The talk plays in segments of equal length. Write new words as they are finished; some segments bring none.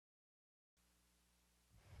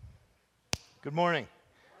Good morning.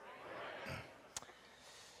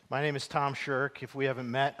 My name is Tom Shirk. If we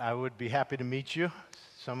haven't met, I would be happy to meet you.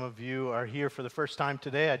 Some of you are here for the first time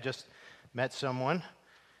today. I just met someone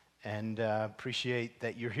and appreciate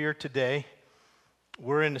that you're here today.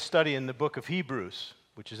 We're in a study in the book of Hebrews,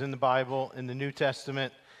 which is in the Bible, in the New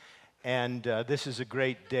Testament, and this is a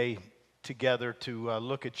great day together to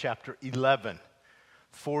look at chapter 11,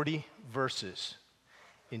 40 verses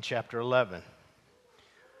in chapter 11.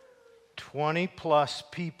 20 plus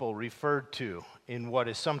people referred to in what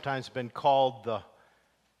has sometimes been called the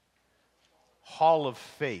Hall of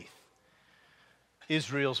Faith,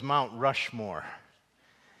 Israel's Mount Rushmore.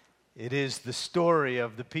 It is the story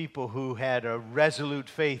of the people who had a resolute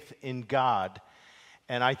faith in God,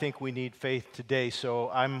 and I think we need faith today. So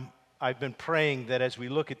I've been praying that as we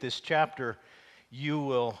look at this chapter, you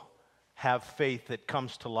will have faith that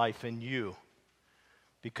comes to life in you.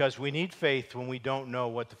 Because we need faith when we don't know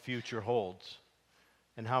what the future holds.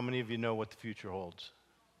 And how many of you know what the future holds?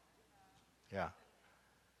 Yeah.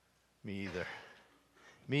 Me either.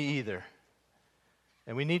 Me either.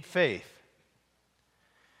 And we need faith.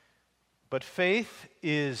 But faith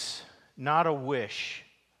is not a wish.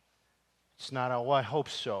 It's not a, well, I hope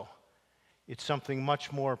so. It's something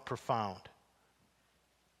much more profound.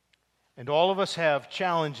 And all of us have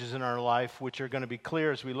challenges in our life, which are going to be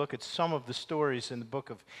clear as we look at some of the stories in the book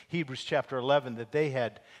of Hebrews chapter 11, that they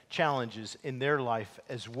had challenges in their life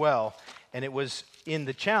as well. And it was in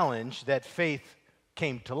the challenge that faith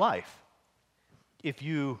came to life. If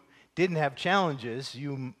you didn't have challenges,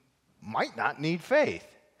 you might not need faith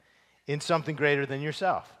in something greater than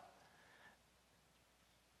yourself.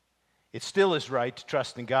 It still is right to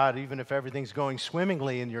trust in God, even if everything's going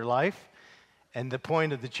swimmingly in your life. And the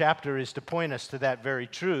point of the chapter is to point us to that very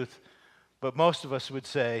truth. But most of us would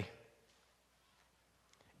say,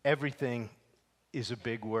 everything is a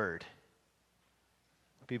big word.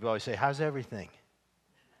 People always say, how's everything?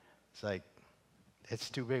 It's like, it's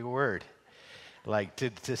too big a word. Like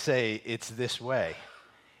to say it's this way.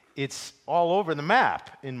 It's all over the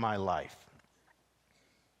map in my life.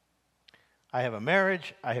 I have a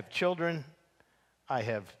marriage, I have children, I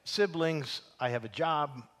have siblings, I have a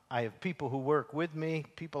job, I have people who work with me,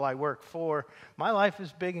 people I work for. My life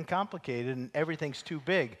is big and complicated, and everything's too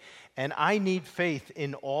big. And I need faith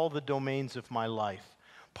in all the domains of my life.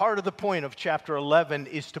 Part of the point of chapter 11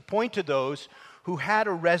 is to point to those who had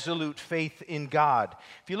a resolute faith in God.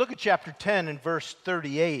 If you look at chapter 10 and verse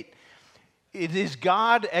 38, it is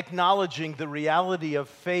God acknowledging the reality of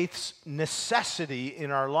faith's necessity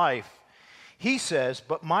in our life. He says,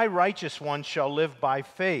 "But my righteous one shall live by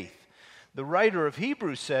faith." The writer of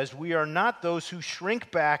Hebrews says, we are not those who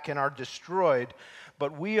shrink back and are destroyed,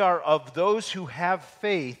 but we are of those who have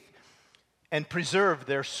faith and preserve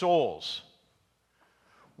their souls.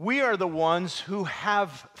 We are the ones who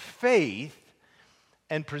have faith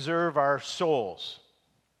and preserve our souls.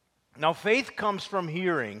 Now, faith comes from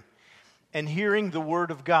hearing, and hearing the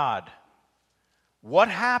Word of God. What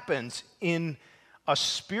happens in a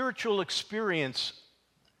spiritual experience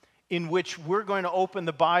in which we're going to open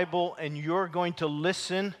the Bible and you're going to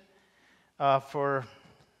listen for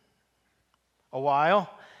a while,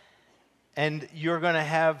 and you're going to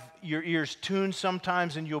have your ears tuned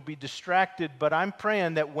sometimes and you'll be distracted, but I'm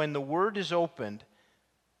praying that when the Word is opened,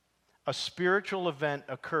 a spiritual event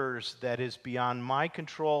occurs that is beyond my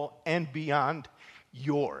control and beyond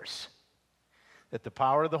yours. That the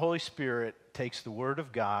power of the Holy Spirit takes the Word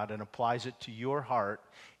of God and applies it to your heart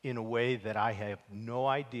in a way that I have no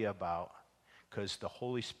idea about, because the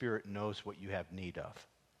Holy Spirit knows what you have need of.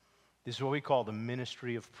 This is what we call the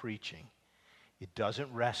ministry of preaching. It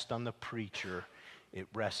doesn't rest on the preacher. It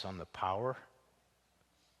rests on the power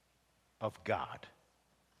of God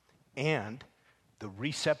and the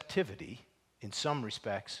receptivity, in some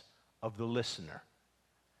respects, of the listener.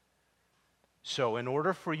 So in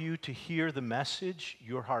order for you to hear the message,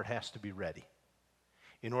 your heart has to be ready.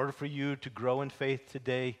 In order for you to grow in faith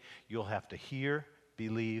today, you'll have to hear,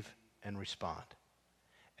 believe, and respond.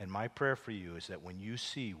 And my prayer for you is that when you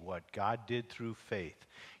see what God did through faith,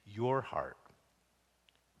 your heart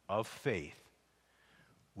of faith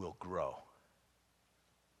will grow.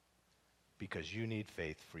 Because you need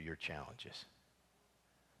faith for your challenges.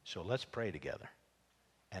 So let's pray together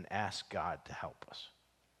and ask God to help us.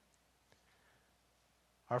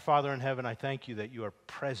 Our Father in heaven, I thank you that you are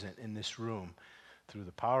present in this room through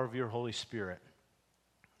the power of your Holy Spirit.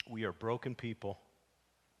 We are broken people.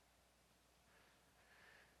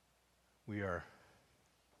 We are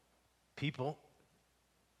people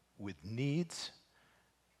with needs,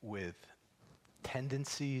 with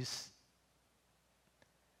tendencies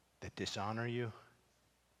that dishonor you.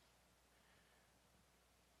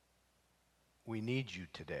 we need you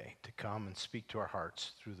today to come and speak to our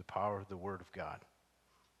hearts through the power of the Word of God.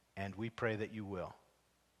 And we pray that you will.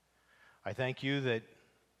 I thank you that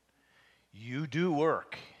you do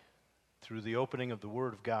work through the opening of the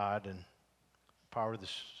Word of God and the power of the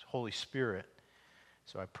Holy Spirit.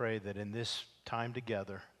 So I pray that in this time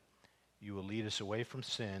together, you will lead us away from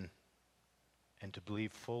sin and to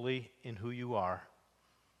believe fully in who you are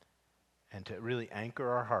and to really anchor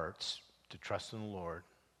our hearts to trust in the Lord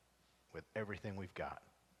with everything we've got.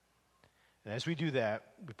 And as we do that,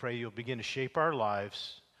 we pray you'll begin to shape our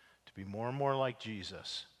lives to be more and more like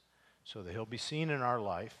Jesus so that he'll be seen in our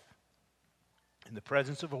life in the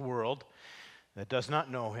presence of a world that does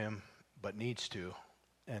not know him but needs to.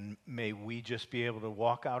 And may we just be able to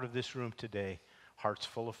walk out of this room today, hearts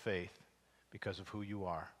full of faith because of who you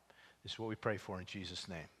are. This is what we pray for in Jesus'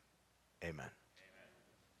 name. Amen.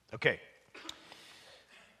 Okay.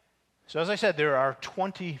 So as I said, there are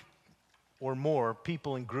 20 or more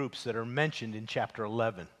people and groups that are mentioned in chapter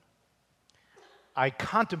 11. I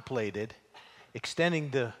contemplated extending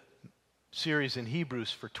the series in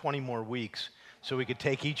Hebrews for 20 more weeks so we could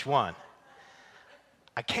take each one.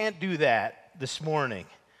 I can't do that this morning,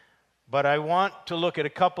 but I want to look at a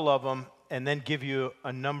couple of them and then give you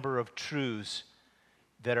a number of truths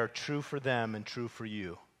that are true for them and true for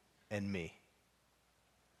you and me.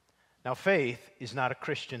 Now, faith is not a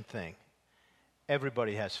Christian thing.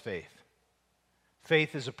 Everybody has faith.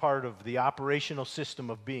 Faith is a part of the operational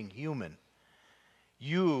system of being human.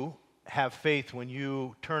 You have faith when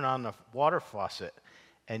you turn on the water faucet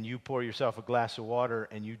and you pour yourself a glass of water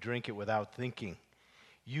and you drink it without thinking.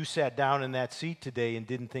 You sat down in that seat today and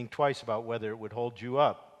didn't think twice about whether it would hold you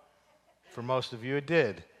up. For most of you, it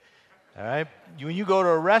did. All right? When you go to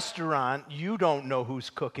a restaurant, you don't know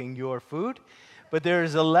who's cooking your food, but there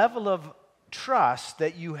is a level of trust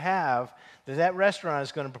that you have that that restaurant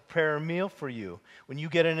is going to prepare a meal for you. When you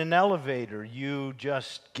get in an elevator, you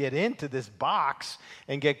just get into this box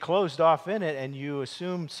and get closed off in it and you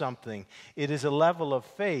assume something. It is a level of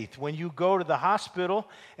faith. When you go to the hospital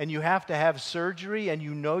and you have to have surgery and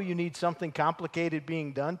you know you need something complicated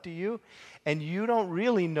being done to you and you don't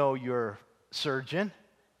really know your surgeon,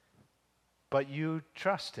 but you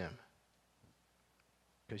trust him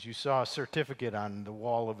because you saw a certificate on the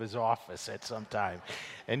wall of his office at some time,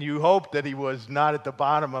 and you hoped that he was not at the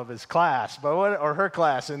bottom of his class, or her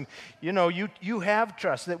class, and you have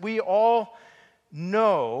trust. That we all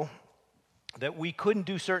know that we couldn't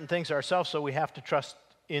do certain things ourselves, so we have to trust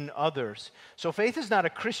in others. So faith is not a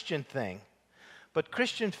Christian thing, but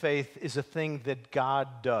Christian faith is a thing that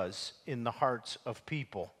God does in the hearts of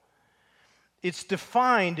people. It's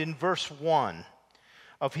defined in verse 1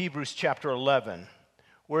 of Hebrews chapter 11,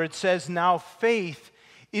 where it says, "Now faith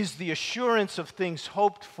is the assurance of things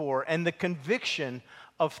hoped for and the conviction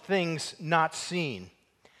of things not seen."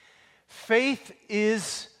 Faith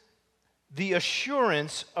is the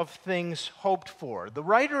assurance of things hoped for. The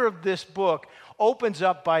writer of this book opens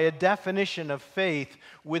up by a definition of faith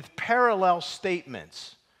with parallel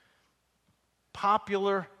statements.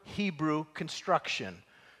 Popular Hebrew construction.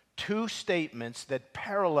 Two statements that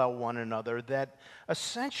parallel one another that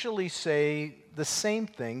essentially say the same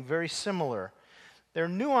thing, very similar. They're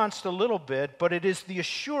nuanced a little bit, but it is the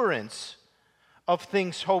assurance of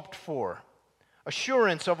things hoped for.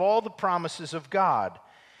 Assurance of all the promises of God.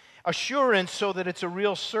 Assurance so that it's a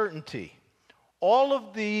real certainty. All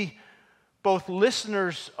of the both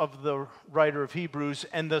listeners of the writer of Hebrews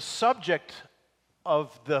and the subject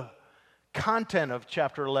of the content of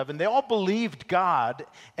chapter 11, they all believed God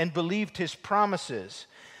and believed his promises.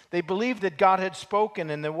 They believed that God had spoken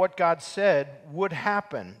and that what God said would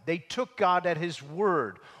happen. They took God at his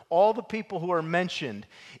word. All the people who are mentioned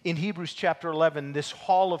in Hebrews chapter 11, this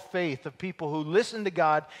hall of faith of people who listened to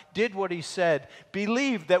God, did what he said,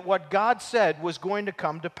 believed that what God said was going to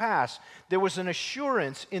come to pass. There was an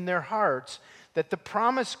assurance in their hearts that the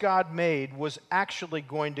promise God made was actually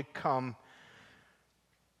going to come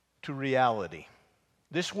to reality.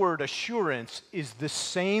 This word assurance is the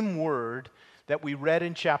same word that we read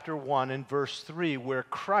in chapter 1 and verse 3, where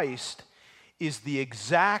Christ is the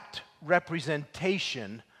exact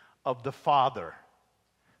representation of the Father.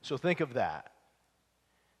 So think of that.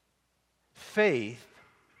 Faith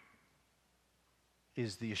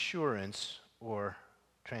is the assurance, or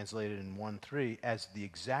translated in 1:3, as the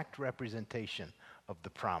exact representation of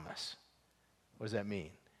the promise. What does that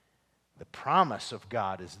mean? The promise of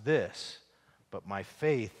God is this, but my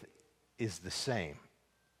faith is the same.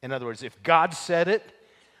 In other words, if God said it,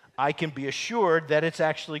 I can be assured that it's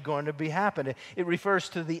actually going to be happening. It refers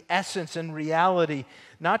to the essence and reality,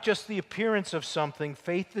 not just the appearance of something.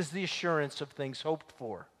 Faith is the assurance of things hoped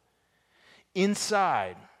for.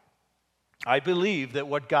 inside, I believe that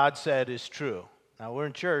what God said is true. Now, we're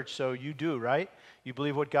in church, so you do, right? You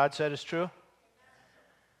believe what God said is true?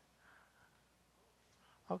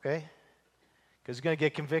 Okay. Because it's going to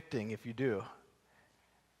get convicting if you do.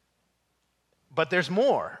 But there's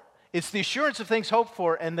more. It's the assurance of things hoped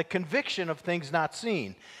for and the conviction of things not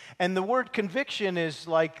seen. And the word conviction is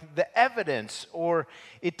like the evidence, or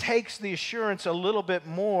it takes the assurance a little bit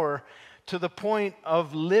more to the point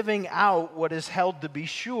of living out what is held to be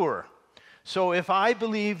sure. So if I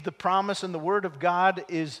believe the promise and the word of God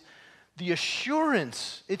is the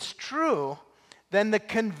assurance, it's true, then the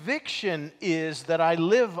conviction is that I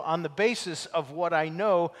live on the basis of what I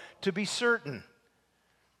know to be certain.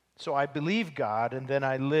 So I believe God, and then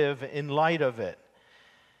I live in light of it.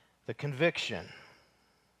 The conviction.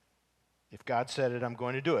 If God said it, I'm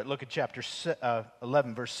going to do it. Look at chapter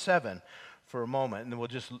 11, verse 7 for a moment, and then we'll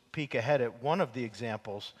just peek ahead at one of the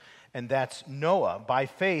examples, and that's Noah. By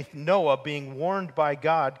faith, Noah, being warned by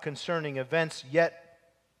God concerning events yet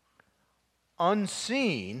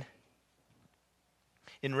unseen,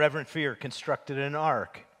 in reverent fear, constructed an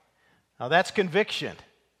ark. Now that's conviction.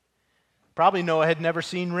 Probably Noah had never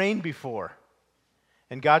seen rain before.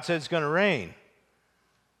 And God said it's going to rain.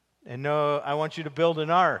 And Noah, I want you to build an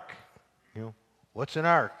ark. What's an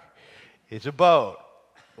ark? It's a boat.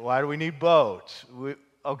 Why do we need boats?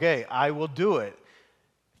 Okay, I will do it.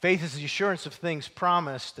 Faith is the assurance of things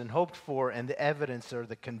promised and hoped for, and the evidence or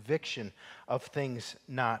the conviction of things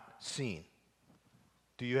not seen.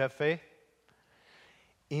 Do you have faith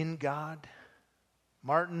in God?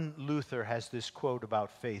 Martin Luther has this quote about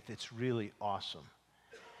faith. It's really awesome.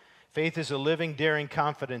 Faith is a living, daring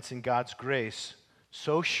confidence in God's grace,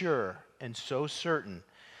 so sure and so certain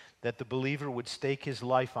that the believer would stake his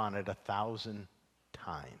life on it 1,000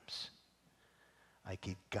 times. Like,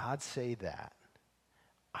 if God say that,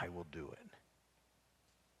 I will do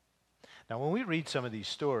it. Now, when we read some of these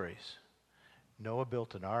stories, Noah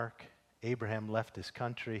built an ark, Abraham left his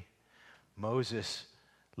country, Moses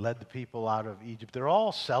led the people out of Egypt. They're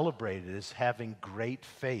all celebrated as having great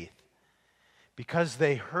faith because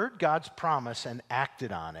they heard God's promise and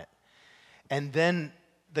acted on it. And then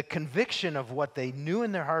the conviction of what they knew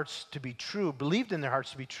in their hearts to be true, believed in their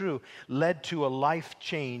hearts to be true, led to a life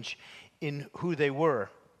change in who they were.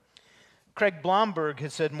 Craig Blomberg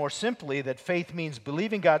has said more simply that faith means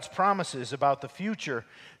believing God's promises about the future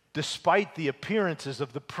despite the appearances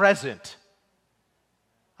of the present.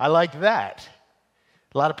 I like that.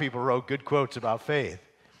 A lot of people wrote good quotes about faith.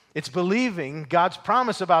 It's believing God's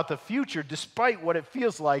promise about the future despite what it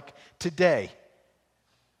feels like today.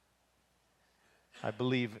 I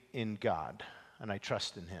believe in God, and I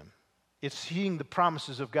trust in Him. It's seeing the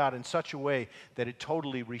promises of God in such a way that it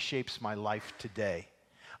totally reshapes my life today.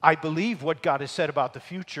 I believe what God has said about the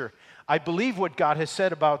future. I believe what God has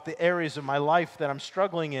said about the areas of my life that I'm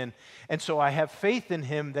struggling in, and so I have faith in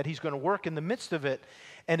Him that He's going to work in the midst of it,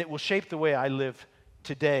 and it will shape the way I live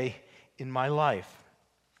today in my life.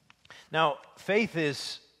 Now, faith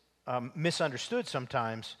is misunderstood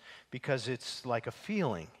sometimes because it's like a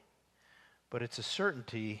feeling, but it's a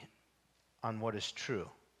certainty on what is true.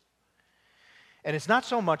 And it's not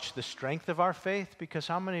so much the strength of our faith, because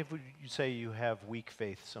how many of you say you have weak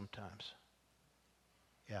faith sometimes?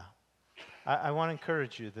 Yeah. I want to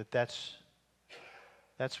encourage you that that's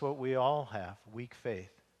what we all have, weak faith.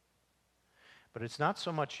 But it's not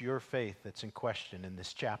so much your faith that's in question in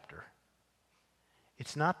this chapter.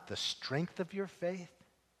 It's not the strength of your faith.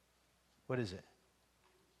 What is it?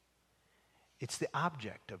 It's the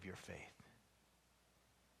object of your faith.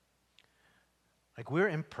 Like, we're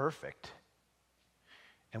imperfect,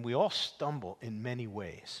 and we all stumble in many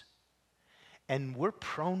ways. And we're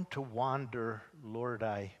prone to wander, Lord,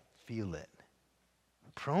 I feel it.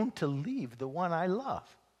 Prone to leave the one I love.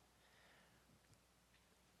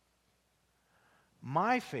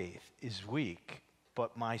 My faith is weak,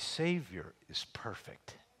 but my Savior is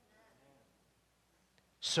perfect.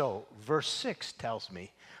 So, verse 6 tells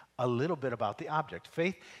me a little bit about the object.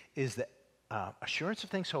 Faith is the assurance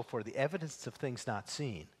of things hoped for, the evidence of things not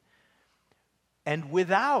seen. And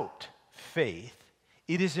without faith,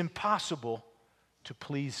 it is impossible to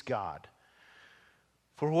please God.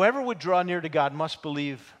 For whoever would draw near to God must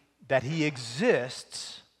believe that He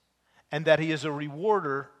exists and that He is a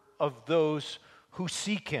rewarder of those who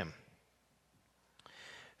seek Him.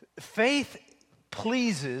 Faith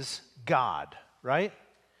pleases God, right?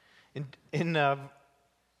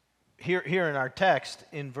 Here in our text,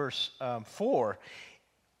 in verse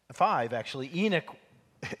 5 actually, Enoch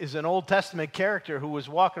is an Old Testament character who was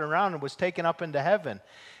walking around and was taken up into heaven.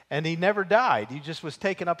 And he never died. He just was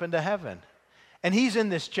taken up into heaven. And he's in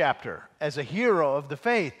this chapter as a hero of the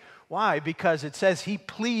faith. Why? Because it says he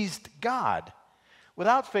pleased God.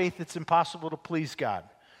 Without faith, it's impossible to please God.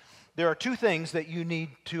 There are two things that you need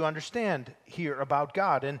to understand here about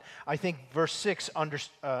God, and I think verse 6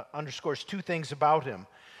 underscores two things about him.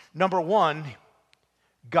 Number one,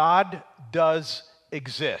 God does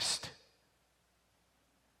exist.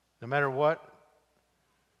 No matter what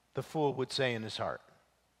the fool would say in his heart,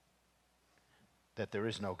 that there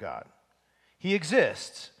is no God. He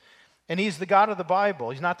exists, and he's the God of the Bible.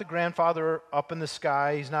 He's not the grandfather up in the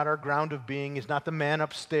sky. He's not our ground of being. He's not the man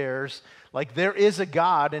upstairs. Like, there is a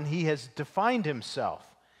God, and he has defined himself.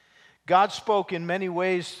 God spoke in many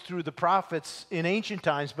ways through the prophets in ancient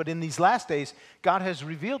times, but in these last days, God has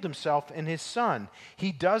revealed himself in his Son.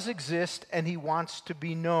 He does exist, and he wants to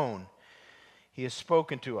be known. He has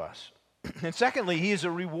spoken to us. And secondly, he is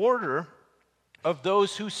a rewarder of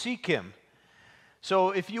those who seek him.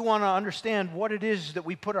 So if you want to understand what it is that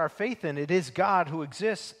we put our faith in, it is God who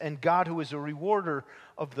exists and God who is a rewarder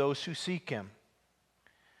of those who seek him.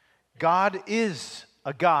 God is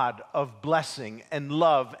a God of blessing and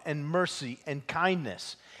love and mercy and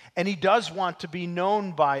kindness, and he does want to be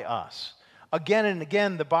known by us. Again and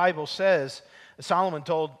again, the Bible says,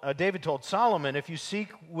 David told Solomon, if you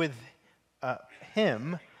seek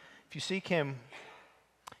him,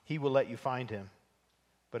 he will let you find him.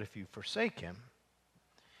 But if you forsake him,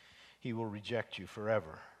 he will reject you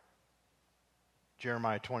forever.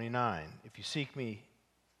 Jeremiah 29, if you seek me,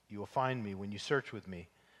 you will find me when you search with me.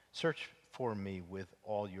 Search for me with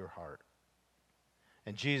all your heart.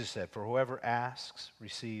 And Jesus said, for whoever asks,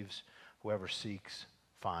 receives, whoever seeks,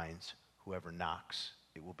 finds, whoever knocks,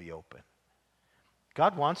 it will be open.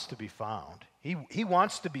 God wants to be found. He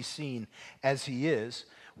wants to be seen as he is.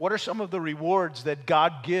 What are some of the rewards that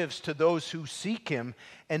God gives to those who seek him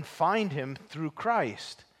and find him through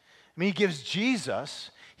Christ? I mean, he gives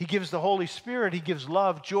Jesus, he gives the Holy Spirit, he gives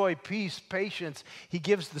love, joy, peace, patience, he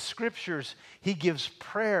gives the scriptures, he gives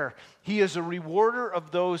prayer. He is a rewarder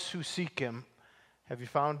of those who seek him. Have you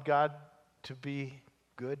found God to be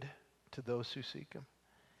good to those who seek him?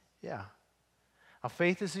 Yeah. Now,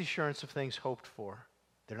 faith is the assurance of things hoped for.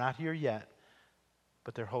 They're not here yet,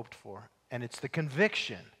 but they're hoped for. And it's the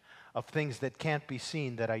conviction of things that can't be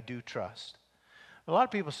seen that I do trust. A lot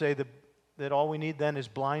of people say that all we need then is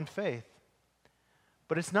blind faith.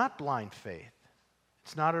 But it's not blind faith.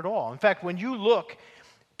 It's not at all. In fact, when you look,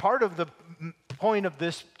 part of the point of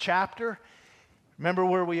this chapter, remember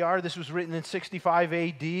where we are? This was written in 65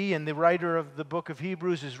 AD, and the writer of the book of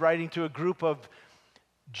Hebrews is writing to a group of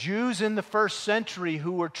Jews in the first century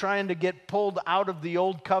who were trying to get pulled out of the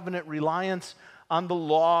old covenant reliance on the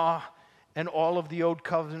law and all of the old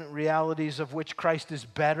covenant realities of which Christ is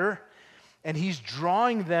better. And he's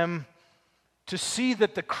drawing them to see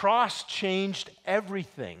that the cross changed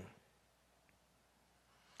everything.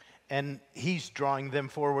 And he's drawing them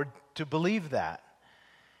forward to believe that.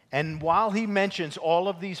 And while he mentions all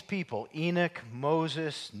of these people, Enoch,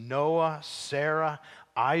 Moses, Noah, Sarah,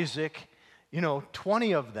 Isaac,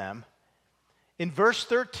 20 of them, in verse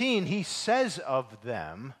 13 he says of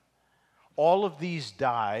them, all of these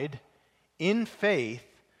died in faith,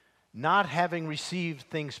 not having received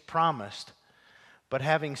things promised, but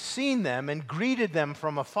having seen them and greeted them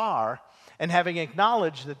from afar, and having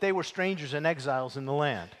acknowledged that they were strangers and exiles in the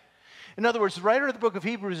land. In other words, the writer of the book of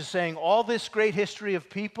Hebrews is saying all this great history of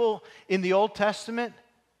people in the Old Testament,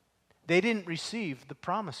 they didn't receive the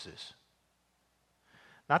promises.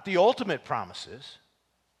 Not the ultimate promises.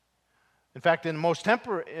 In fact, in the most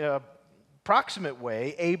proximate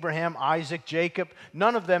way, Abraham, Isaac, Jacob,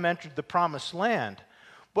 none of them entered the promised land.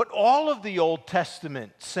 But all of the Old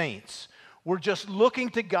Testament saints were just looking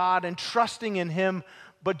to God and trusting in him,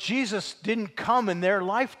 but Jesus didn't come in their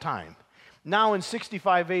lifetime. Now in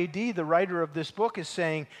 65 AD, the writer of this book is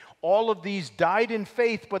saying all of these died in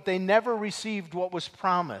faith, but they never received what was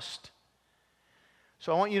promised.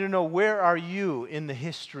 So I want you to know, where are you in the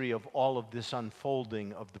history of all of this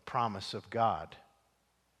unfolding of the promise of God?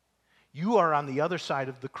 You are on the other side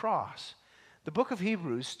of the cross. The book of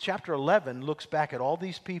Hebrews, chapter 11, looks back at all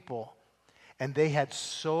these people, and they had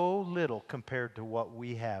so little compared to what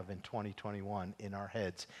we have in 2021 in our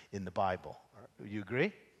heads in the Bible. You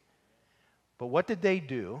agree? But what did they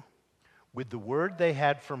do with the word they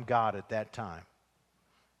had from God at that time?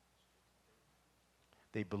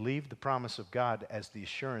 They believed the promise of God as the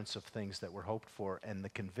assurance of things that were hoped for and the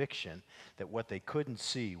conviction that what they couldn't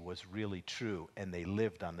see was really true, and they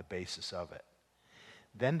lived on the basis of it.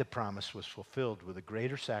 Then the promise was fulfilled with a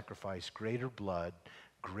greater sacrifice, greater blood,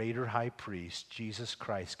 greater high priest. Jesus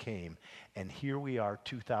Christ came, and here we are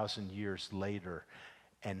 2,000 years later,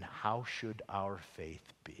 And how should our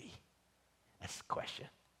faith be? That's the question.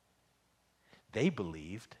 They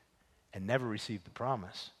believed and never received the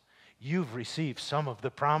promise. You've received some of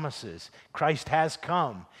the promises. Christ has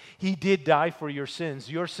come. He did die for your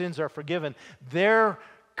sins. Your sins are forgiven. Their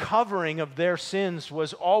covering of their sins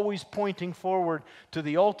was always pointing forward to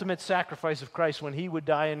the ultimate sacrifice of Christ when he would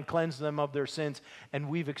die and cleanse them of their sins. And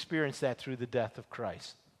we've experienced that through the death of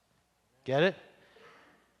Christ. Get it?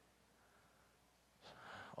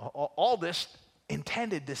 All this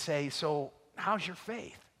intended to say, so how's your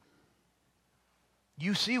faith?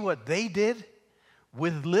 You see what they did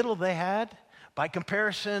with little they had? By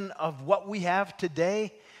comparison of what we have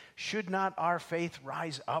today, should not our faith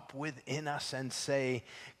rise up within us and say,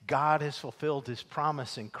 God has fulfilled his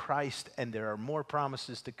promise in Christ and there are more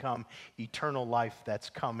promises to come, eternal life that's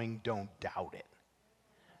coming, don't doubt it.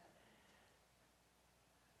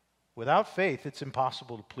 Without faith, it's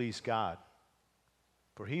impossible to please God.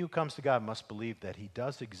 For he who comes to God must believe that he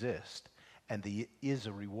does exist and he is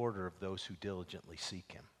a rewarder of those who diligently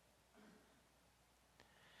seek him.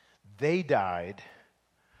 They died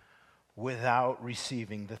without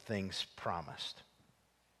receiving the things promised.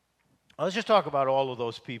 Let's just talk about all of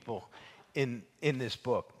those people in this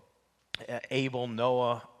book. Abel,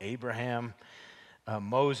 Noah, Abraham,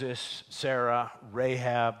 Moses, Sarah,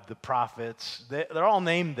 Rahab, the prophets. They're all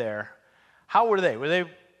named there. How were they? Were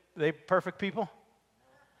they perfect people?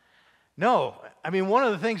 No. I mean, one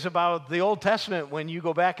of the things about the Old Testament, when you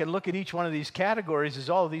go back and look at each one of these categories, is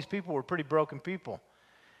all of these people were pretty broken people.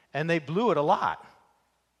 And they blew it a lot.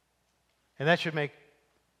 And that should make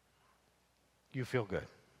you feel good.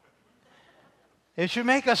 It should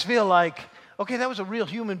make us feel like, okay, that was a real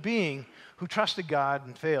human being who trusted God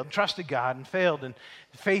and failed, and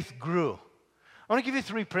faith grew. I want to give you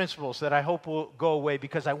 3 principles that I hope will go away,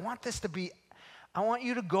 because I want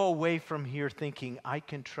you to go away from here thinking, I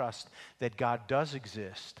can trust that God does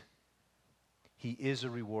exist. He is a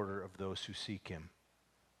rewarder of those who seek him.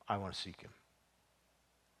 I want to seek him.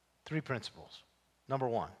 3 principles. Number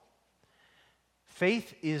 1,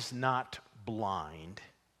 faith is not blind.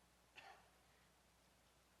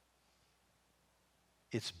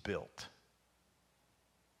 It's built.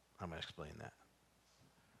 I'm going to explain that.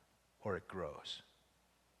 Or it grows.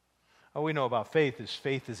 All we know about faith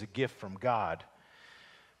is a gift from God.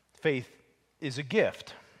 Faith is a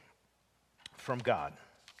gift from God.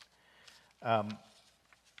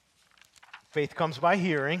 Faith comes by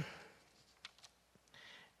hearing.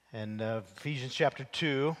 And Ephesians chapter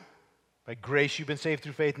 2, by grace you've been saved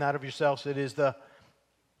through faith, not of yourselves. It is the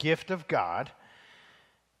gift of God.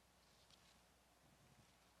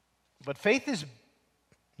 But faith is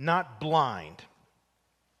not blind.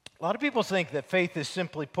 A lot of people think that faith is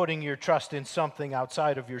simply putting your trust in something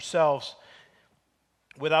outside of yourselves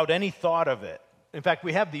without any thought of it. In fact,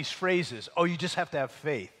 we have these phrases, you just have to have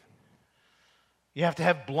faith. You have to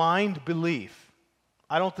have blind belief.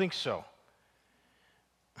 I don't think so.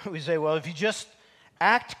 We say, well, if you just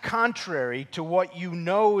act contrary to what you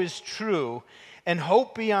know is true and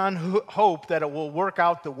hope beyond hope that it will work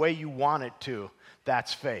out the way you want it to,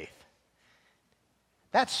 that's faith.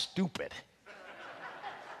 That's stupid.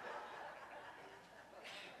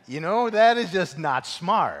 That is just not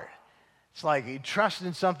smart. It's like you trust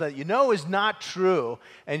in something that you know is not true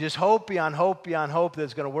and just hope beyond hope beyond hope that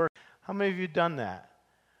it's going to work. How many of you have done that?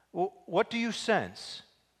 Well, what do you sense?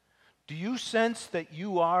 Do you sense that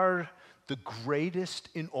you are the greatest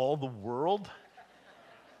in all the world?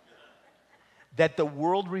 That the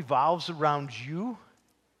world revolves around you?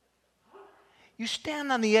 You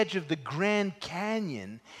stand on the edge of the Grand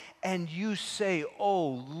Canyon and you say,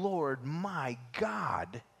 oh Lord, my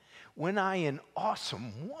God, when I in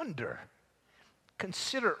awesome wonder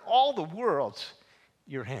consider all the worlds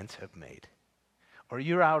your hands have made. Or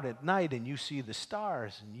you're out at night and you see the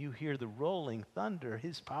stars and you hear the rolling thunder,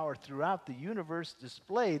 his power throughout the universe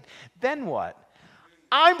displayed. Then what?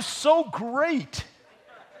 I'm so great.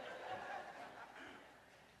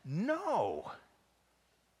 No.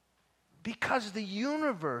 Because the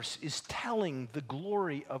universe is telling the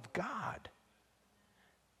glory of God.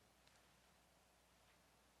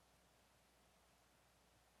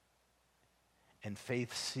 And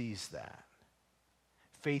faith sees that.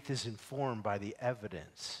 Faith is informed by the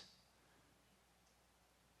evidence.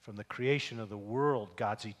 From the creation of the world,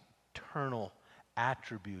 God's eternal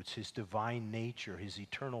attributes, his divine nature, his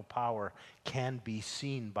eternal power can be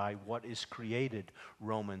seen by what is created,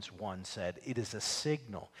 Romans 1 said. It is a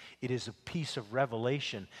signal. It is a piece of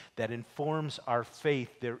revelation that informs our faith.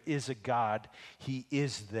 There is a God. He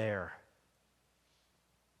is there.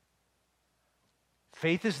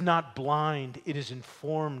 Faith is not blind. It is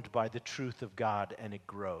informed by the truth of God, and it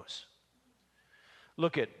grows.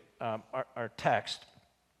 Look at our text,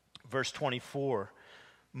 verse 24.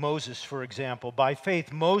 Moses, for example. By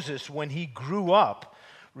faith, Moses, when he grew up,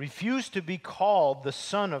 refused to be called the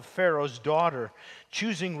son of Pharaoh's daughter,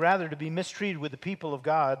 choosing rather to be mistreated with the people of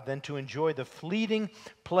God than to enjoy the fleeting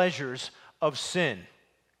pleasures of sin.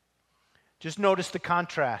 Just notice the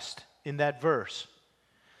contrast in that verse.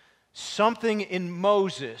 Something in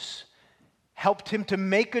Moses helped him to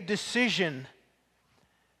make a decision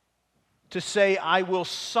to say, I will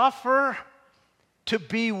suffer to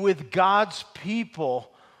be with God's people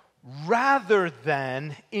rather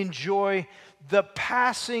than enjoy the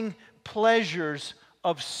passing pleasures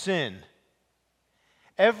of sin.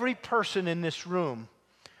 Every person in this room,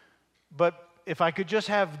 but if I could just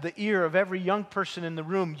have the ear of every young person in the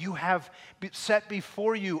room, you have set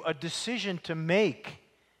before you a decision to make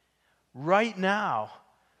right now.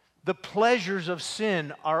 The pleasures of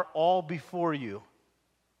sin are all before you.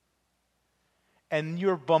 And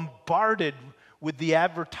you're bombarded with the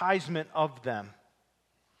advertisement of them.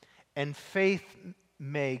 And faith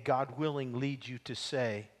may, God willing, lead you to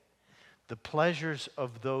say, the pleasures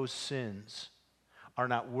of those sins are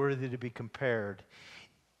not worthy to be compared.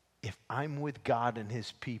 If I'm with God and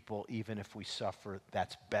His people, even if we suffer,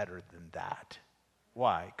 that's better than that.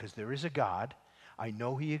 Why? Because there is a God. I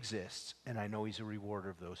know He exists, and I know He's a rewarder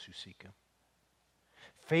of those who seek Him.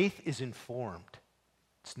 Faith is informed.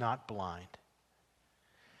 It's not blind.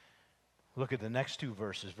 Look at the next two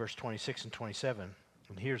verses, verse 26 and 27.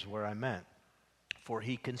 And here's where I meant. For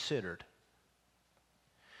he considered.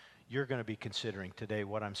 You're going to be considering today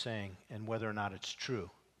what I'm saying and whether or not it's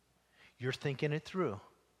true. You're thinking it through.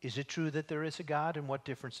 Is it true that there is a God, and what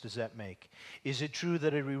difference does that make? Is it true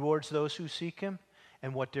that He rewards those who seek Him,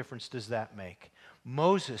 and what difference does that make?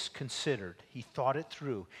 Moses considered. He thought it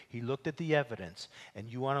through. He looked at the evidence. And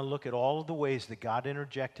you want to look at all of the ways that God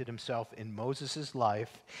interjected Himself in Moses'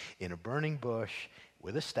 life, in a burning bush,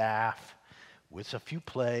 with a staff, with a few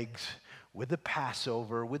plagues, with the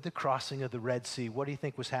Passover, with the crossing of the Red Sea. What do you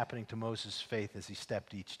think was happening to Moses' faith as he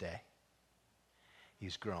stepped each day?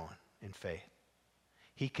 He's growing in faith.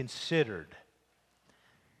 He considered,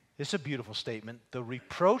 this is a beautiful statement, the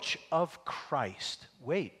reproach of Christ.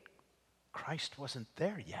 Wait, Christ wasn't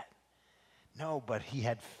there yet. No, but he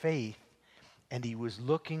had faith, and he was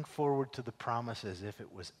looking forward to the promise as if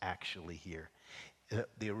it was actually here.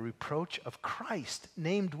 The reproach of Christ,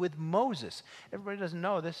 named with Moses. Everybody doesn't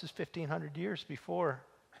know this is 1,500 years before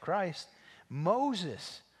Christ.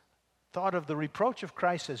 Moses thought of the reproach of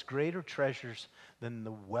Christ as greater treasures than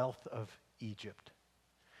the wealth of Egypt.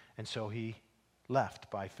 And so he left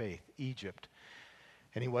by faith Egypt.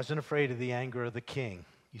 And he wasn't afraid of the anger of the king.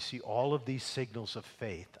 You see all of these signals of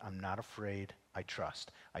faith. I'm not afraid. I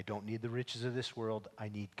trust. I don't need the riches of this world. I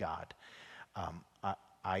need God.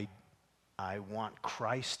 I want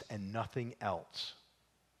Christ and nothing else.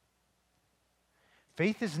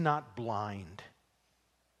 Faith is not blind.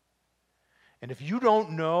 And if you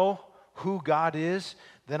don't know who God is,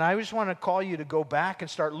 then I just want to call you to go back and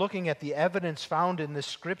start looking at the evidence found in this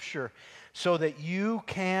scripture so that you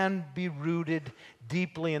can be rooted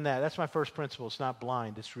deeply in that. That's my first principle. It's not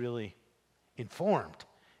blind. It's really informed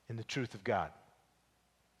in the truth of God.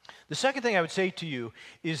 The second thing I would say to you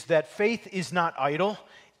is that faith is not idle.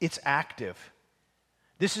 It's active.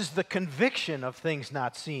 This is the conviction of things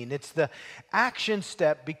not seen. It's the action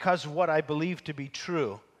step because of what I believe to be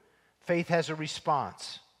true. Faith has a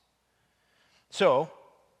response. So,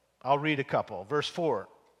 I'll read a couple. Verse 4,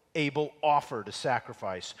 Abel offered a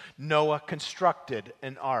sacrifice. Noah constructed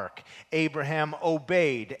an ark. Abraham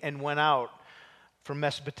obeyed and went out from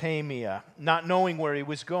Mesopotamia, not knowing where he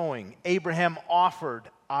was going. Abraham offered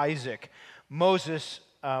Isaac. Moses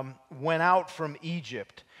went out from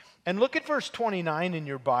Egypt. And look at verse 29 in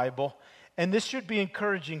your Bible, and this should be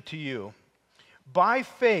encouraging to you. By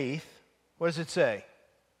faith, what does it say?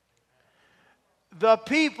 The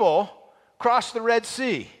people crossed the Red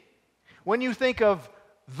Sea. When you think of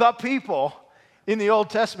the people in the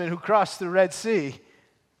Old Testament who crossed the Red Sea,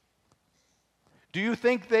 do you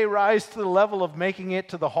think they rise to the level of making it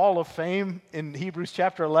to the Hall of Fame in Hebrews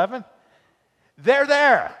chapter 11? They're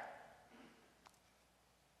there.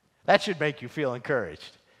 That should make you feel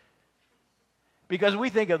encouraged. Because we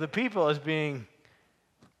think of the people as being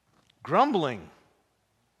grumbling,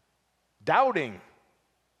 doubting.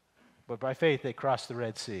 But by faith, they crossed the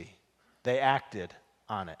Red Sea. They acted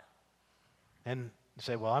on it. And you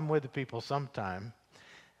say, well, I'm with the people sometime.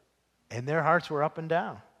 And their hearts were up and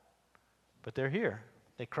down. But they're here.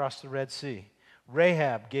 They crossed the Red Sea.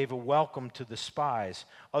 Rahab gave a welcome to the spies.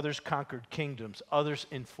 Others conquered kingdoms. Others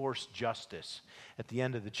enforced justice. At the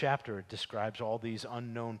end of the chapter, it describes all these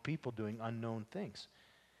unknown people doing unknown things.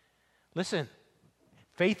 Listen,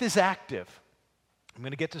 faith is active. I'm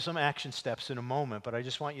going to get to some action steps in a moment, but I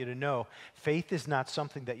just want you to know faith is not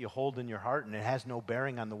something that you hold in your heart and it has no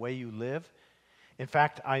bearing on the way you live. In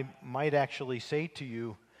fact, I might actually say to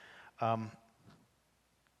you,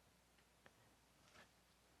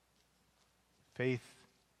 faith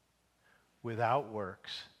without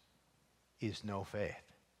works is no faith.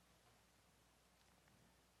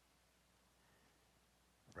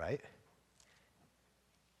 Right?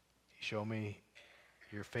 You show me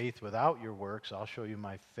your faith without your works, I'll show you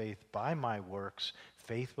my faith by my works.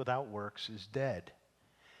 Faith without works is dead.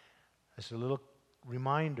 As a little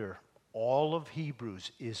reminder, all of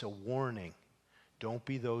Hebrews is a warning. Don't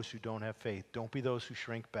be those who don't have faith. Don't be those who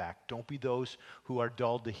shrink back. Don't be those who are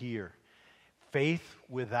dull to hear. Faith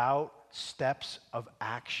without steps of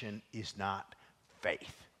action is not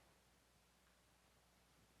faith.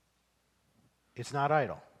 It's not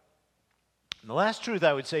idle. And the last truth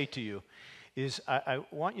I would say to you is I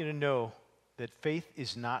want you to know that faith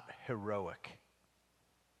is not heroic.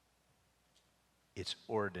 It's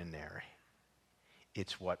ordinary.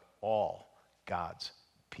 It's what all God's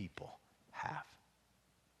people have.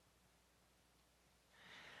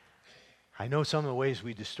 I know some of the ways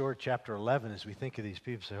we distort chapter 11 as we think of these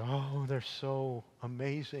people, say, oh, they're so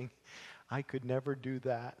amazing. I could never do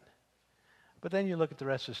that. But then you look at the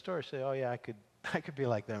rest of the story and say, oh yeah, I could be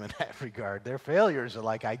like them in that regard. Their failures are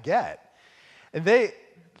like I get. And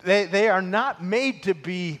they are not made to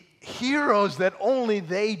be heroes that only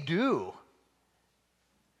they do.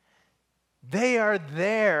 They are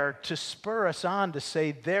there to spur us on to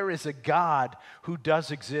say there is a God who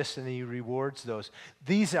does exist and he rewards those.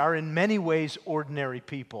 These are in many ways ordinary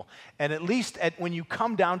people. And at least when you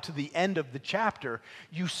come down to the end of the chapter,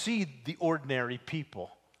 you see the ordinary people.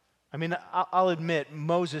 I mean, I'll admit,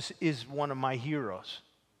 Moses is one of my heroes.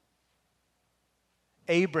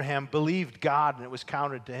 Abraham believed God and it was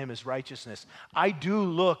counted to him as righteousness. I do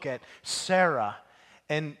look at Sarah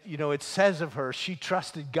and, it says of her, she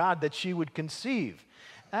trusted God that she would conceive.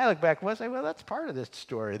 And I look back and say, well, that's part of this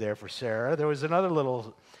story there for Sarah. There was another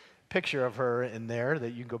little picture of her in there that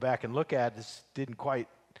you can go back and look at. This didn't quite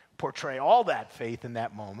portray all that faith in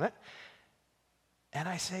that moment. And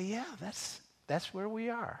I say, yeah, that's where we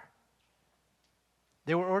are.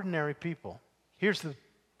 They were ordinary people. Here's the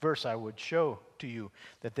verse I would show to you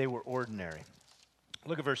that they were ordinary.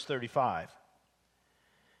 Look at verse 35.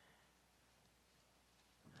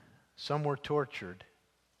 Some were tortured,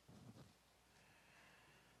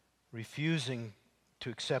 refusing to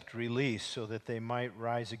accept release so that they might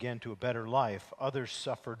rise again to a better life. Others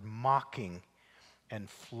suffered mocking and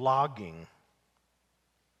flogging,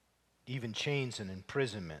 even chains and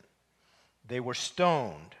imprisonment. They were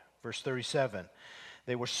stoned, verse 37.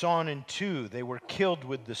 They were sawn in two. They were killed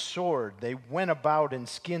with the sword. They went about in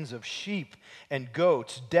skins of sheep and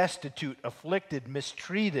goats, destitute, afflicted,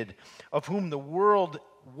 mistreated, of whom the world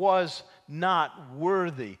was not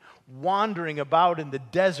worthy, wandering about in the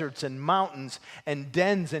deserts and mountains and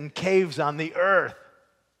dens and caves on the earth.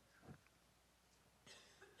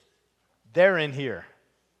 They're in here.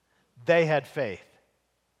 They had faith.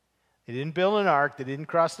 They didn't build an ark. They didn't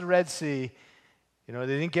cross the Red Sea. They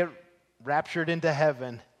didn't get raptured into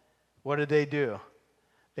heaven. What did they do?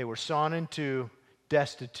 They were sawn in two,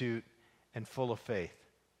 destitute, and full of faith.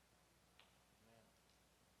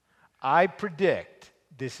 I predict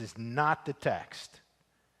this is not the text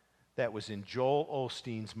that was in Joel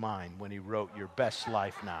Osteen's mind when he wrote Your Best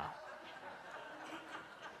Life Now.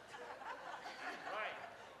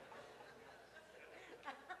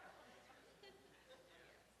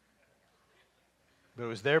 But it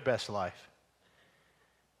was their best life.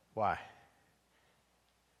 Why?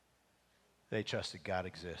 They trusted God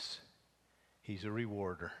exists. He's a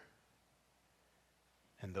rewarder.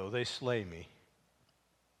 And though they slay me,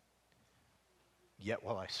 yet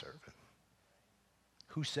will I serve him.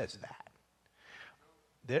 Who says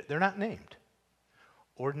that? They're not named.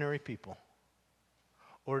 Ordinary people.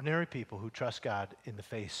 Ordinary people who trust God in the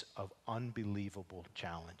face of unbelievable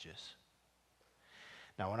challenges.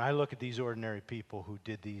 Now, when I look at these ordinary people who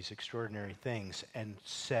did these extraordinary things and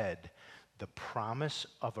said, the promise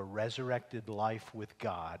of a resurrected life with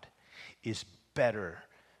God is better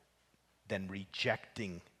than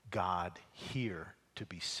rejecting God here to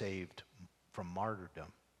be saved from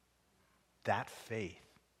martyrdom. That faith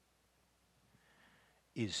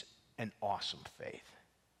is an awesome faith.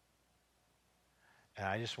 And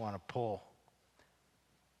I just want to pull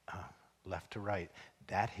left to right.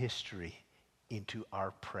 That history into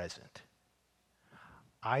our present.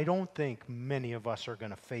 I don't think many of us are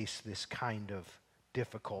going to face this kind of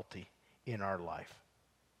difficulty in our life.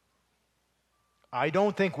 I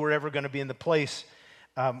don't think we're ever going to be in the place,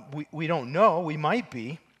 we don't know, we might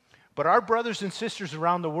be, but our brothers and sisters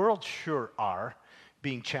around the world sure are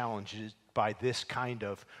being challenged by this kind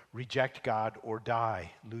of reject God or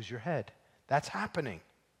die, lose your head. That's happening.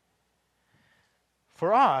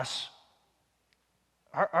 For us,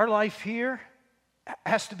 our life here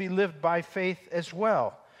has to be lived by faith as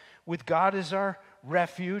well, with God as our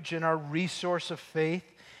refuge and our resource of faith,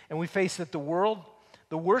 and we face that the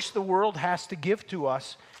worst the world has to give to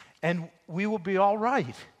us, and we will be all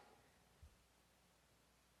right.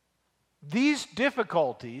 These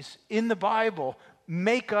difficulties in the Bible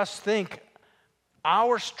make us think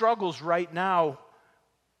our struggles right now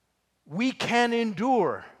we can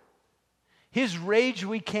endure. His rage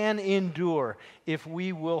we can endure if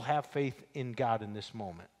we will have faith in God in this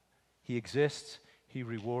moment. He exists, He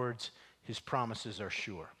rewards, His promises are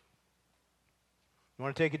sure. You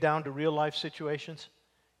want to take it down to real life situations?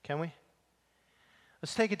 Can we?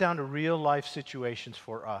 Let's take it down to real life situations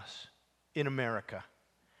for us in America.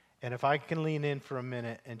 And if I can lean in for a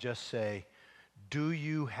minute and just say, do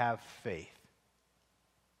you have faith?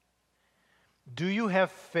 Do you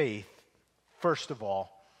have faith, first of all,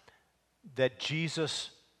 that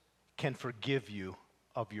Jesus can forgive you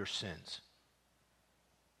of your sins?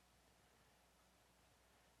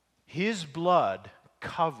 His blood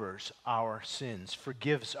covers our sins,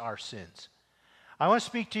 forgives our sins. I want to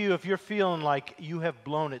speak to you if you're feeling like you have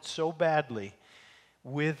blown it so badly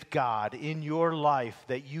with God in your life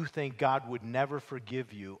that you think God would never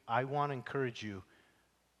forgive you. I want to encourage you.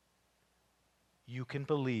 You can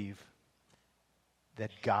believe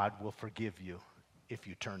that God will forgive you if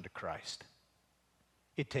you turn to Christ.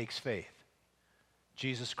 It takes faith.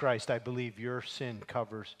 Jesus Christ, I believe your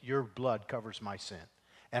blood covers my sin,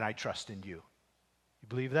 and I trust in you. You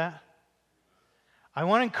believe that? I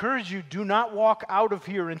want to encourage you, do not walk out of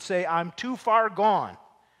here and say, I'm too far gone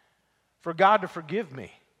for God to forgive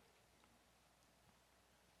me.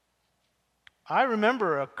 I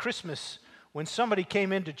remember a Christmas when somebody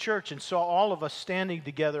came into church and saw all of us standing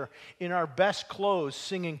together in our best clothes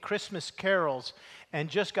singing Christmas carols and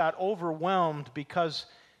just got overwhelmed because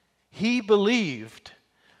he believed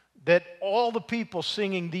that all the people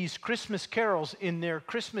singing these Christmas carols in their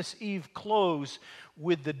Christmas Eve clothes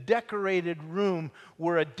with the decorated room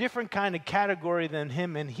were a different kind of category than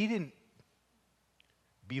him, and he didn't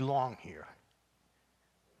belong here.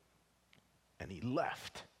 And he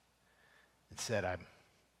left and said,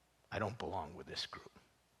 I don't belong with this group.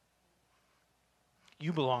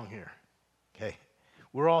 You belong here, okay?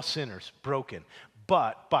 We're all sinners, broken.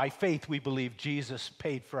 But by faith, we believe Jesus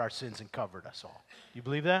paid for our sins and covered us all. You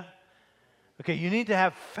believe that? Okay, you need to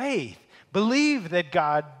have faith. Believe that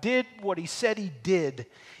God did what He said He did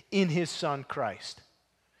in His Son Christ.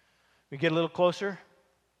 We get a little closer.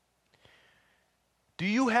 Do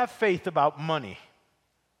you have faith about money?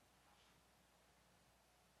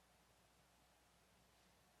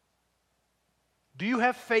 Do you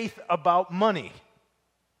have faith about money?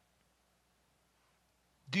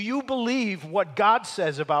 Do you believe what God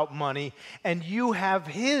says about money, and you have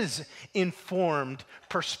His informed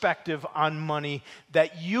perspective on money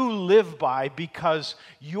that you live by because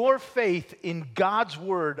your faith in God's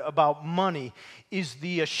word about money is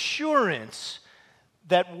the assurance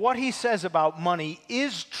that what He says about money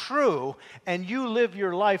is true, and you live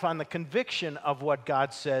your life on the conviction of what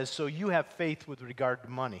God says, so you have faith with regard to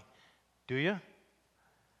money? Do you?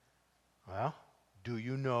 Well, do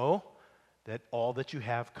you know that all that you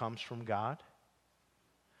have comes from God?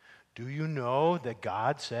 Do you know that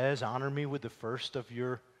God says, honor me with the first of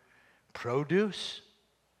your produce?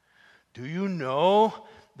 Do you know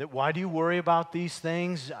that why do you worry about these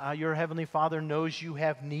things? Your Heavenly Father knows you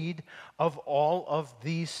have need of all of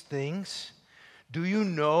these things. Do you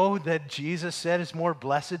know that Jesus said it's more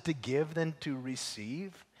blessed to give than to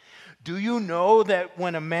receive? Do you know that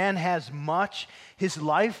when a man has much, his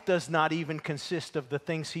life does not even consist of the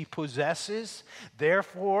things he possesses?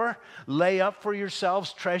 Therefore, lay up for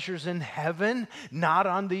yourselves treasures in heaven, not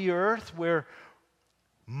on the earth, where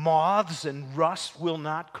moths and rust will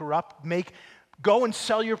not corrupt. Go and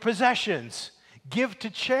sell your possessions. Give to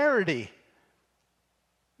charity,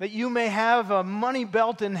 that you may have a money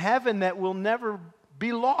belt in heaven that will never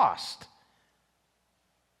be lost.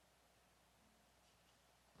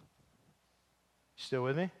 Still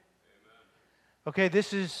with me? Amen. Okay,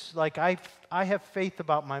 this is like I have faith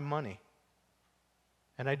about my money,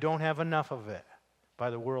 and I don't have enough of it by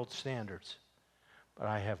the world's standards, but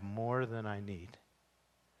I have more than I need.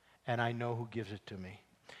 and I know who gives it to me.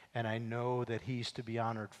 And I know that he's to be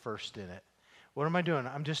honored first in it. What am I doing?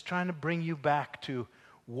 I'm just trying to bring you back to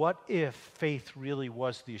what if faith really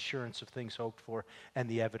was the assurance of things hoped for and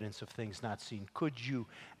the evidence of things not seen? Could you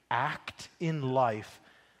act in life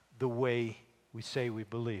the way we say we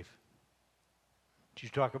believe? Did you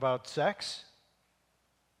talk about sex?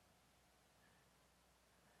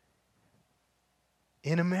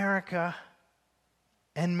 In America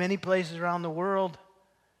and many places around the world,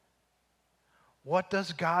 what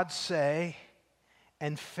does God say?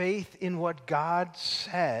 And faith in what God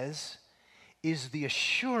says is the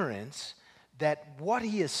assurance that what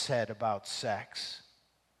he has said about sex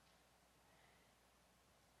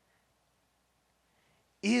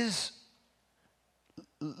is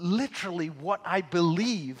literally what I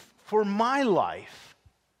believe for my life.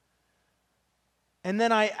 And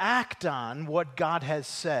then I act on what God has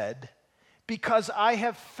said because I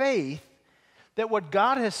have faith that what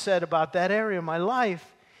God has said about that area of my life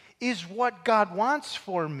is what God wants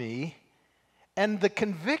for me. And the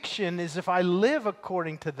conviction is if I live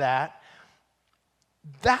according to that,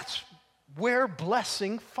 that's where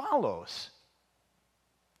blessing follows.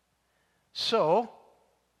 So,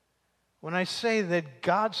 when I say that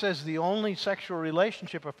God says the only sexual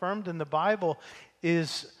relationship affirmed in the Bible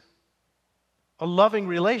is a loving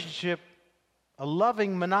relationship, a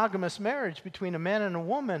loving monogamous marriage between a man and a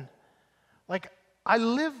woman, like I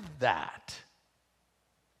live that.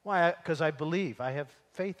 Why? Because I believe. I have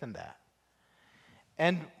faith in that.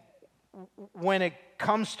 And when it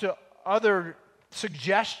comes to other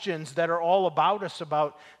suggestions that are all about us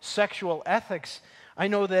about sexual ethics, I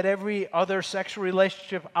know that every other sexual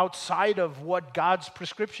relationship outside of what God's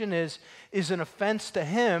prescription is an offense to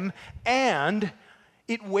him, and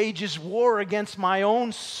it wages war against my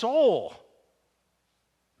own soul.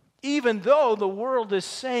 Even though the world is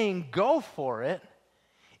saying go for it,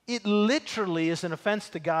 it literally is an offense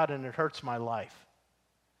to God and it hurts my life.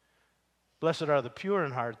 Blessed are the pure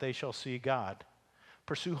in heart, they shall see God.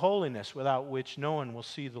 Pursue holiness, without which no one will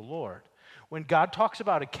see the Lord. When God talks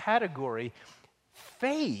about a category,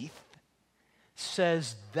 faith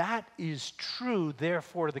says that is true,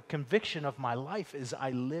 therefore the conviction of my life is I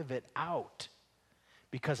live it out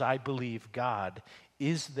because I believe God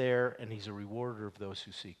is there and he's a rewarder of those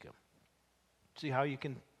who seek him. See how you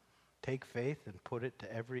can take faith and put it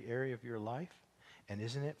to every area of your life? And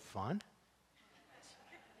isn't it fun?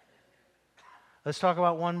 Let's talk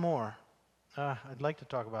about one more. I'd like to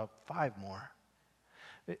talk about 5 more.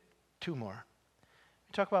 2 more.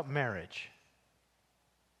 We talk about marriage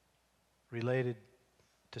related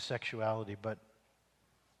to sexuality, but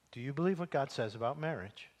do you believe what God says about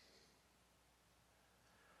marriage?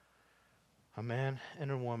 A man and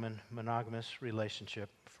a woman, monogamous relationship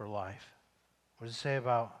for life. What does it say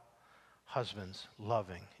about husbands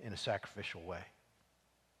loving in a sacrificial way?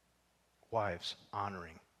 Wives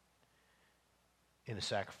honoring in a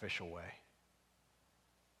sacrificial way.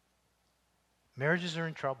 Marriages are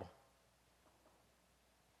in trouble.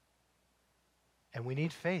 And we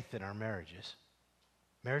need faith in our marriages.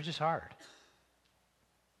 Marriage is hard.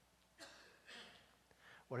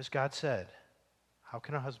 What has God said? How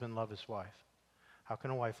can a husband love his wife? How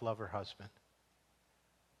can a wife love her husband?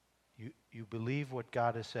 You believe what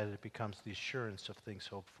God has said, it becomes the assurance of things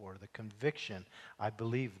hoped for. The conviction, I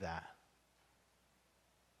believe that.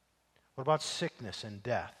 What about sickness and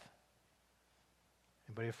death?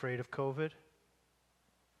 Anybody afraid of COVID?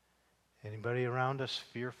 Anybody around us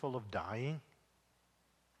fearful of dying?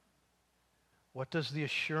 What does the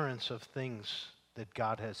assurance of things that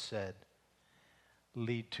God has said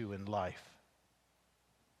lead to in life?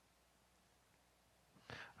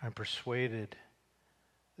 I'm persuaded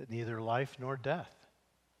that neither life nor death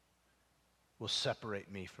will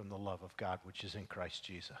separate me from the love of God which is in Christ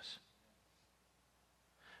Jesus.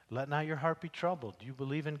 Let not your heart be troubled. Do you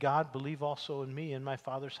believe in God? Believe also in me. In my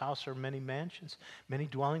Father's house are many mansions, many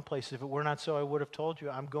dwelling places. If it were not so, I would have told you,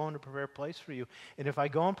 I'm going to prepare a place for you. And if I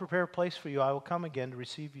go and prepare a place for you, I will come again to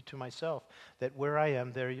receive you to myself, that where I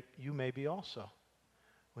am, there you may be also.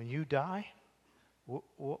 When you die,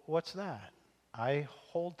 what's that? I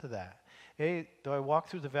hold to that. Hey, though I walk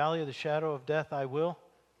through the valley of the shadow of death, I will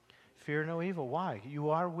fear no evil. Why? You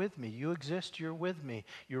are with me. You exist. You're with me.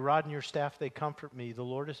 Your rod and your staff, they comfort me. The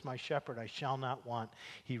Lord is my shepherd. I shall not want.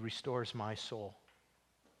 He restores my soul.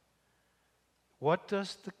 What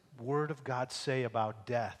does the Word of God say about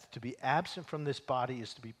death? To be absent from this body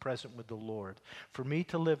is to be present with the Lord. For me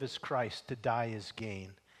to live is Christ, to die is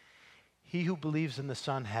gain. He who believes in the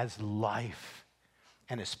Son has life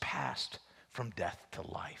and is passed from death to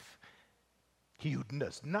life. He who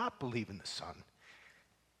does not believe in the Son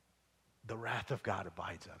the wrath of God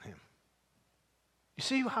abides on him. You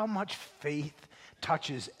see how much faith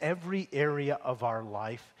touches every area of our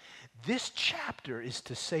life? This chapter is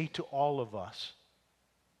to say to all of us,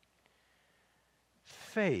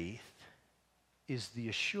 faith is the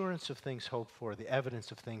assurance of things hoped for, the evidence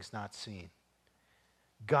of things not seen.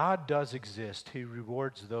 God does exist. He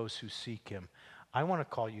rewards those who seek him. I want to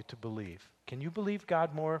call you to believe. Can you believe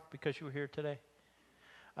God more because you were here today?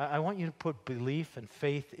 I want you to put belief and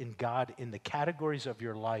faith in God in the categories of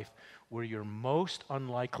your life where you're most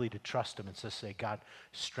unlikely to trust him, and to say, God,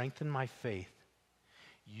 strengthen my faith.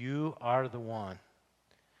 You are the one.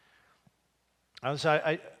 I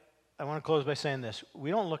want to close by saying this.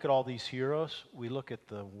 We don't look at all these heroes. We look at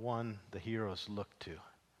the one the heroes look to.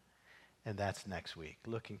 And that's next week,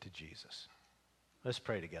 looking to Jesus. Let's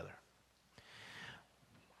pray together.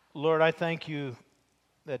 Lord, I thank you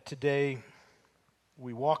that today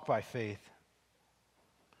we walk by faith.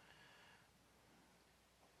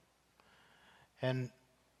 And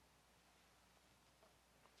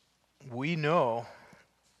we know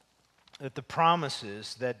that the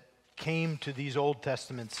promises that came to these Old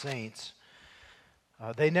Testament saints,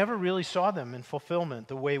 they never really saw them in fulfillment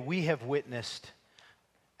the way we have witnessed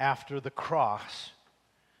after the cross.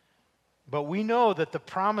 But we know that the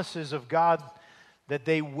promises of God that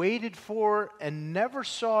they waited for and never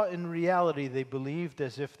saw in reality, they believed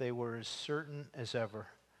as if they were as certain as ever.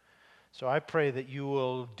 So I pray that you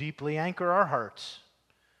will deeply anchor our hearts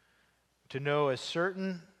to know as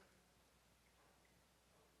certain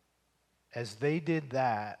as they did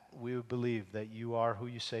that, we would believe that you are who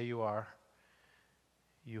you say you are.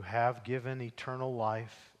 You have given eternal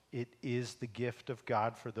life. It is the gift of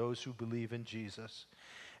God for those who believe in Jesus.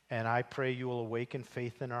 And I pray you will awaken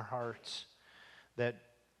faith in our hearts that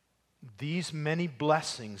these many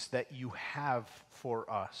blessings that you have for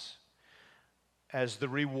us as the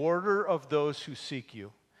rewarder of those who seek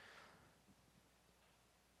you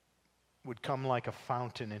would come like a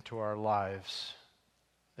fountain into our lives,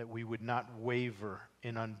 that we would not waver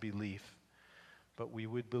in unbelief, but we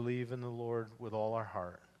would believe in the Lord with all our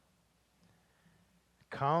heart.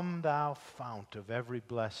 Come, thou fount of every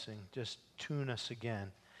blessing. Just tune us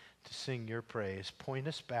again to sing your praise. Point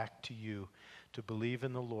us back to you to believe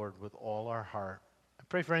in the Lord with all our heart. I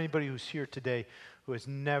pray for anybody who's here today who has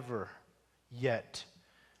never yet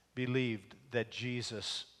believed that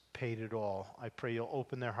Jesus paid it all. I pray you'll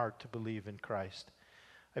open their heart to believe in Christ.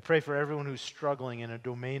 I pray for everyone who's struggling in a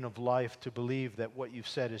domain of life to believe that what you've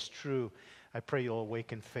said is true. I pray you'll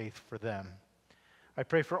awaken faith for them. I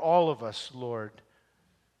pray for all of us, Lord,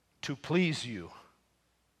 to please you.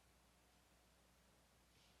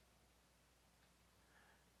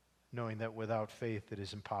 Knowing that without faith it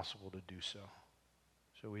is impossible to do so.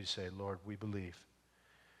 So we say, Lord, we believe.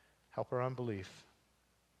 Help our unbelief.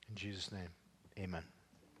 In Jesus' name, amen.